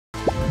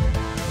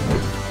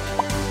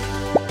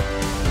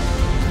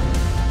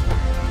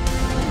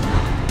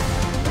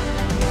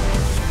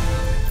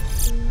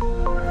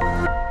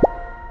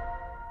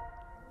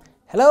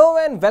Hello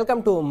and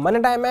welcome to Money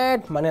Time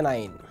at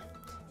Money9.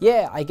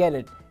 Yeah, I get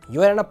it.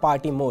 You are in a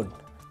party mode.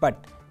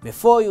 But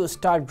before you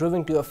start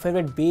grooving to your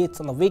favorite beats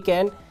on the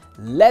weekend,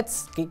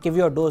 let's give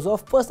you a dose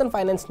of personal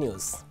finance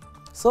news.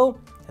 So,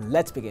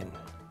 let's begin.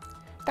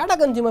 Tata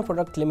Consumer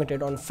Product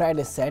Limited on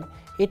Friday said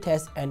it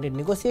has ended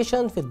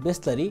negotiations with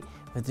Bisleri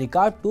with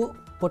regard to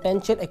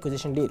potential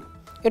acquisition deal.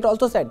 It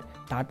also said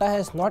Tata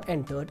has not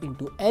entered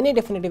into any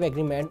definitive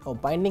agreement or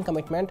binding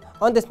commitment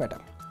on this matter.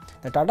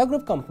 The Tata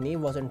Group company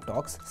was in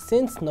talks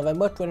since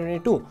November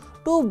 2022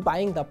 to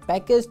buying the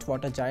packaged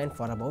water giant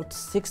for about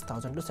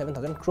 6,000 to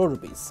 7,000 crore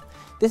rupees.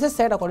 This is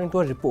said according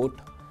to a report.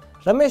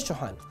 Ramesh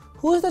Chauhan,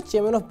 who is the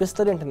chairman of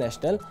Bisleri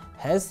International,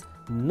 has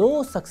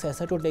no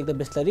successor to take the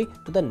Bisleri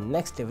to the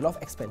next level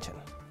of expansion.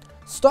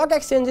 Stock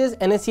exchanges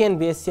NSE and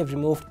BSE have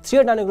removed 3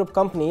 Adani Group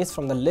companies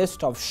from the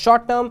list of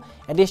short-term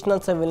additional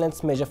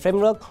surveillance measure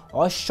framework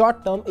or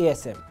short-term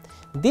ASM.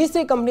 These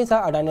 3 companies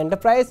are Adani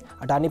Enterprise,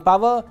 Adani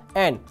Power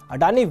and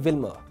Adani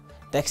Wilmar.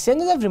 The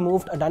exchanges have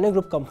removed Adani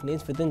Group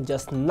companies within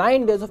just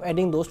 9 days of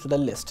adding those to the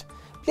list.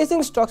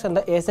 Placing stocks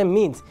under ASM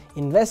means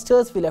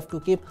investors will have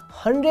to keep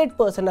 100%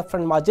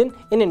 upfront margin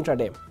in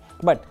intraday.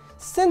 But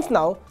since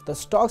now the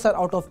stocks are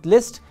out of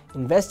list,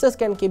 investors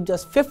can keep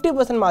just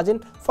 50%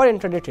 margin for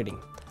intraday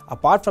trading.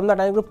 Apart from the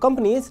Adani Group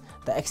companies,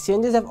 the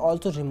exchanges have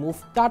also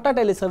removed Tata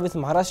Teleservice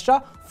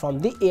Maharashtra from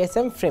the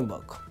ASM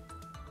framework.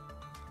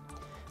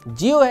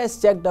 Jio has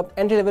jacked up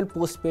entry-level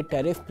postpaid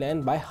tariff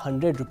plan by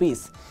 100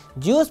 rupees.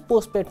 Jio's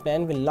postpaid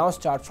plan will now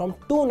start from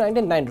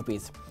 299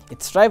 rupees.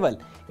 Its rival,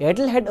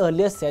 Airtel, had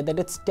earlier said that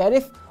its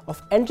tariff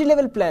of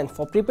entry-level plans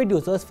for prepaid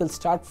users will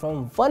start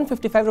from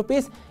 155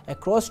 rupees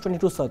across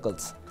 22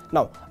 circles.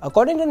 Now,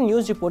 according to the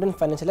news report in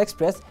Financial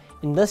Express,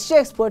 industry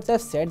experts have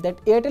said that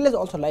Airtel is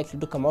also likely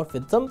to come out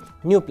with some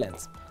new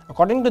plans.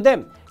 According to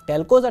them,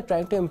 telcos are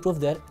trying to improve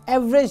their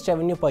average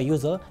revenue per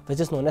user, which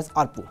is known as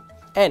ARPU.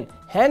 And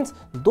hence,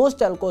 those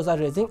telcos are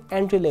raising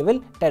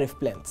entry-level tariff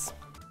plans.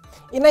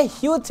 In a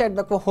huge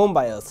setback for home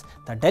buyers,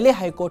 the Delhi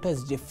High Court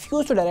has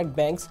refused to direct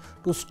banks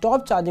to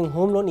stop charging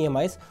home loan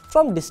EMIs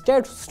from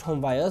distressed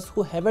home buyers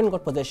who haven't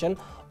got possession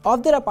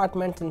of their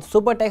apartments in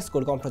Supertax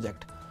Gurgaon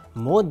project.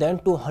 More than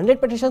 200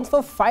 petitions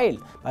were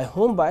filed by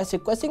home buyers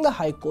requesting the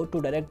High Court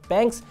to direct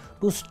banks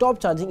to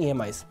stop charging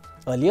EMIs.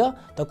 Earlier,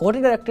 the court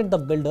directed the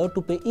builder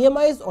to pay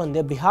EMIs on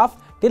their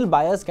behalf till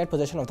buyers get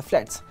possession of the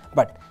flats.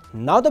 But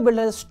now the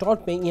builder has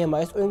stopped paying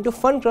EMIs owing to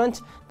fund crunch.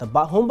 The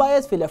home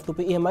buyers will have to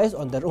pay EMIs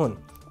on their own.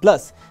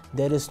 Plus,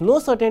 there is no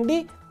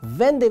certainty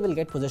when they will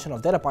get possession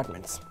of their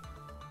apartments.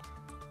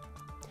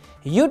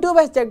 YouTube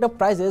has jacked up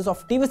prices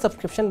of TV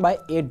subscription by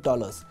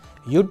 $8.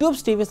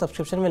 YouTube's TV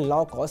subscription will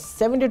now cost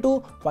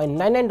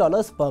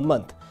 $72.99 per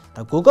month.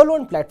 The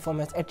Google-owned platform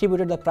has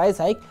attributed the price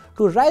hike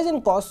to rise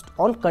in cost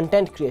on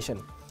content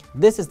creation.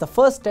 This is the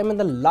first time in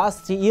the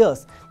last 3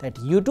 years that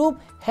YouTube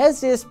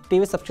has raised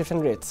TV subscription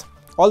rates,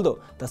 although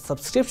the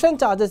subscription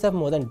charges have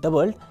more than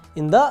doubled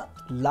in the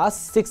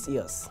last 6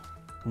 years.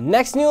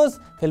 Next news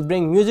will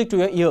bring music to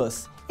your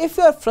ears. If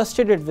you are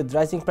frustrated with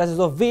rising prices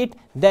of wheat,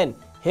 then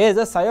here's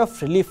a sigh of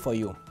relief for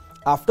you.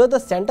 After the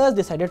centers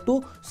decided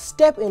to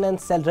step in and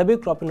sell rabi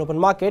crop in open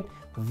market,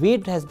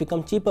 wheat has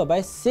become cheaper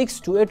by 6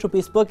 to 8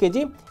 rupees per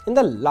kg in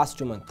the last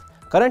 2 months.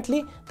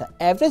 Currently, the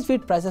average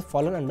wheat price has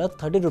fallen under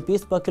 30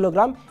 rupees per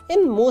kilogram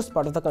in most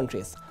parts of the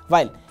countries,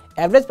 while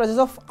average prices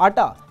of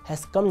atta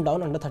has come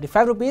down under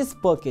 35 rupees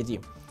per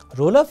kg.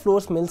 Roller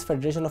Floors Mills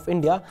Federation of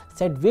India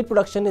said wheat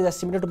production is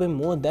estimated to be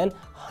more than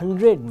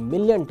 100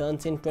 million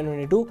tons in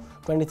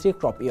 2022-23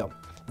 crop year.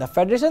 The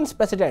federation's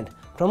president,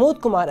 Pramod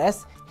Kumar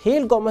S.,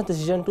 hailed government's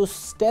decision to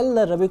sell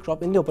the rabi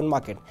crop in the open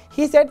market.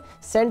 He said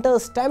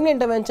centre's timely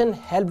intervention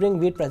helped bring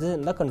wheat prices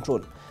under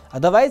control.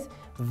 Otherwise,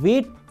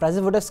 wheat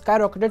prices would have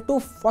skyrocketed to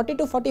 40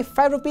 to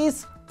 45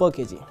 rupees per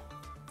kg.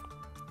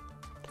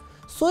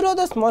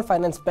 Suryodaya Small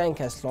Finance Bank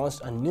has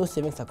launched a new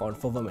savings account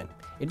for women.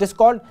 It is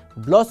called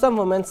Blossom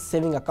Women's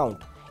Saving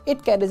Account.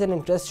 It carries an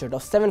interest rate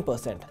of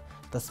 7%.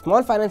 The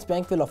Small Finance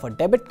Bank will offer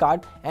debit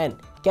card and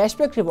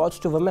cashback rewards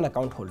to women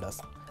account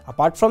holders.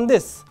 Apart from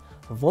this,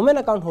 women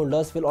account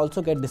holders will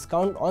also get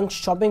discount on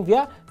shopping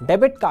via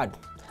debit card.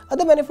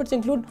 Other benefits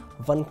include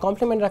one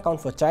complimentary account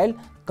for child,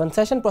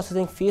 concession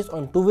processing fees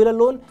on two-wheeler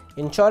loan,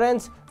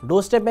 insurance,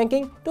 doorstep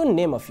banking, to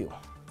name a few.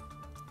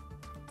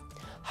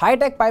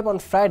 High-Tech Pipe on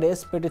Friday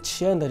split its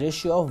share in the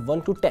ratio of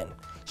 1 to 10.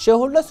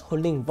 Shareholders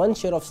holding 1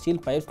 share of steel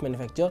pipes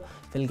manufacturer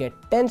will get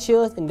 10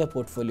 shares in their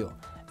portfolio.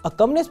 A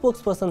company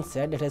spokesperson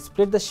said it has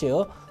split the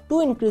share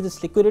to increase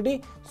its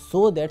liquidity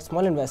so that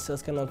small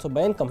investors can also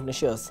buy in company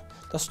shares.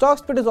 The stock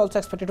split is also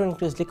expected to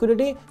increase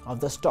liquidity of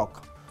the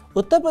stock.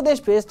 Uttar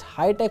Pradesh-based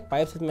High-Tech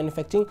Pipes with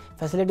manufacturing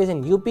facilities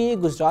in UP,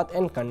 Gujarat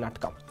and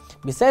Karnataka.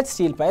 Besides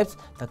steel pipes,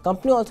 the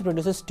company also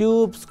produces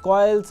tubes,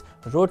 coils,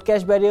 road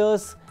cash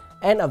barriers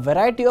and a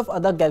variety of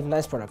other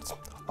galvanized products.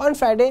 On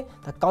Friday,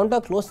 the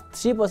counter closed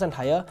 3%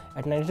 higher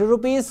at 92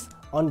 rupees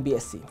on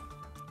BSE.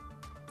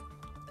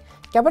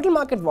 Capital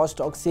market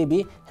watchdog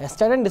SEBI has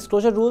tightened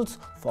disclosure rules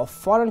for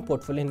foreign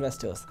portfolio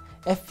investors.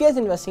 FPI is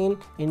investing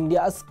in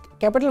India's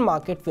capital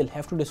market will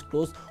have to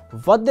disclose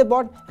what they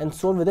bought and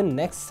sold within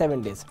next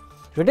 7 days.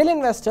 Retail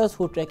investors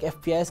who track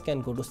FPIs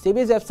can go to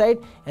SEBI's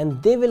website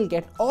and they will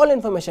get all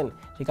information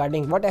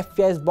regarding what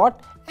FPIs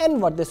bought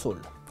and what they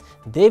sold.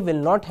 They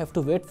will not have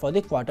to wait for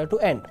the quarter to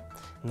end.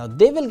 Now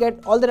they will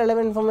get all the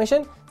relevant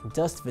information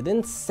just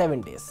within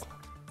 7 days.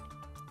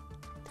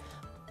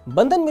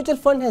 Bandhan Mutual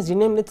Fund has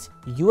renamed its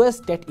US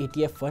Debt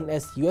ETF Fund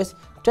as US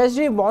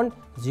Treasury Bond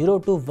 0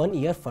 to 1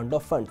 year fund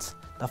of funds.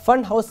 The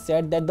fund house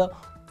said that the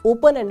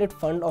open-ended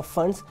fund of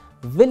funds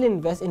will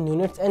invest in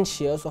units and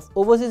shares of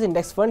overseas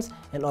index funds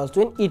and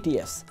also in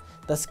ETFs.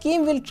 The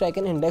scheme will track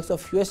an index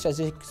of US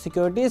Treasury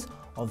securities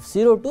of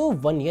 0 to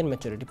 1 year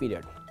maturity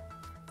period.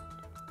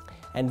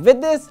 And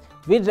with this,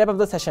 we wrap up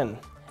the session.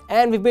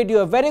 And we bid you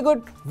a very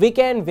good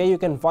weekend where you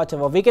can watch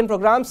our weekend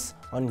programs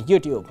on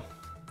YouTube.